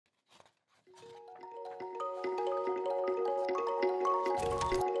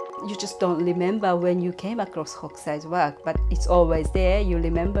you just don't remember when you came across Hokusai's work, but it's always there, you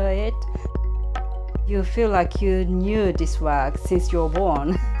remember it. You feel like you knew this work since you're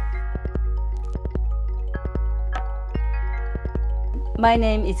born. My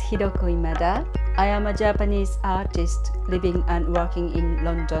name is Hiroko Imada. I am a Japanese artist living and working in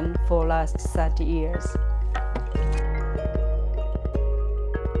London for the last 30 years.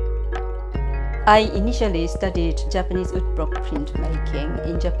 I initially studied Japanese woodblock printmaking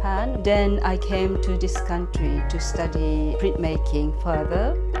in Japan. Then I came to this country to study printmaking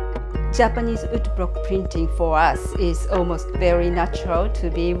further. Japanese woodblock printing for us is almost very natural to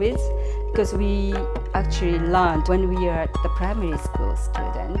be with, because we actually learned when we are the primary school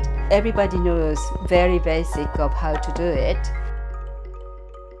student. Everybody knows very basic of how to do it.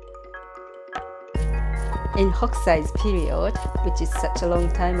 In Hokusai's period, which is such a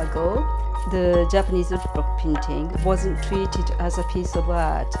long time ago, the Japanese woodblock printing wasn't treated as a piece of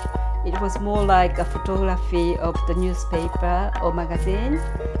art. It was more like a photography of the newspaper or magazine.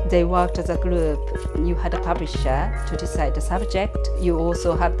 They worked as a group. You had a publisher to decide the subject. You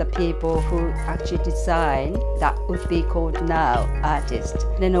also have the people who actually design, that would be called now artist.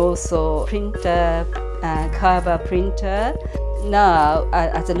 Then also printer, cover printer. Now,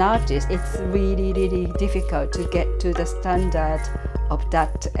 as an artist, it's really difficult to get to the standard of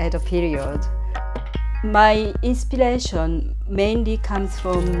that Edo period. My inspiration mainly comes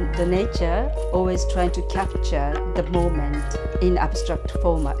from the nature, always trying to capture the moment in abstract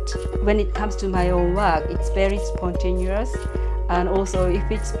format. When it comes to my own work, it's very spontaneous, and also if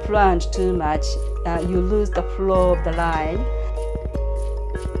it's planned too much, you lose the flow of the line.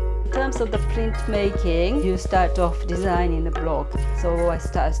 In terms of the printmaking, you start off designing the block. So I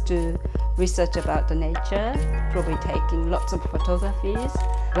started to research about the nature, probably taking lots of photographies.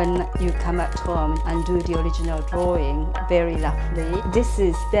 When you come at home and do the original drawing very roughly, this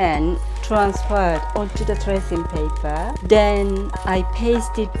is then transferred onto the tracing paper. Then I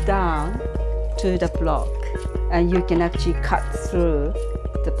paste it down to the block, and you can actually cut through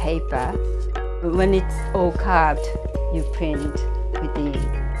the paper. When it's all carved, you print with the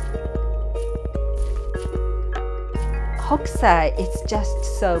ink. Hokusai is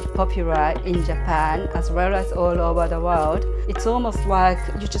just so popular in Japan as well as all over the world. It's almost like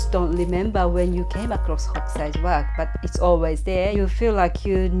you just don't remember when you came across Hokusai's work, but it's always there. You feel like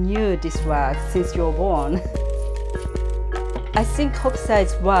you knew this work since you're born. I think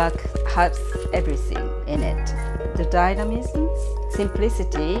Hokusai's work has everything in it. The dynamism,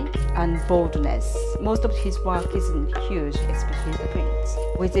 simplicity, and boldness. Most of his work isn't huge, especially the prints.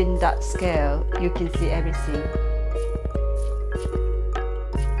 Within that scale, you can see everything.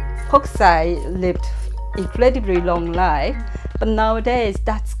 Hokusai lived incredibly long life, but nowadays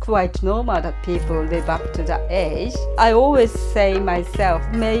that's quite normal that people live up to that age. I always say myself,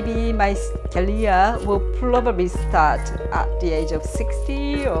 maybe my career will probably start at the age of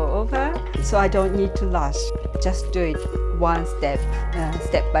 60 or over, so I don't need to rush. Just do it one step,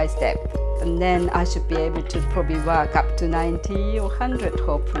 step by step, and then I should be able to probably work up to 90 or 100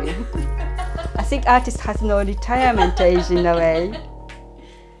 hopefully. I think artist has no retirement age in a way.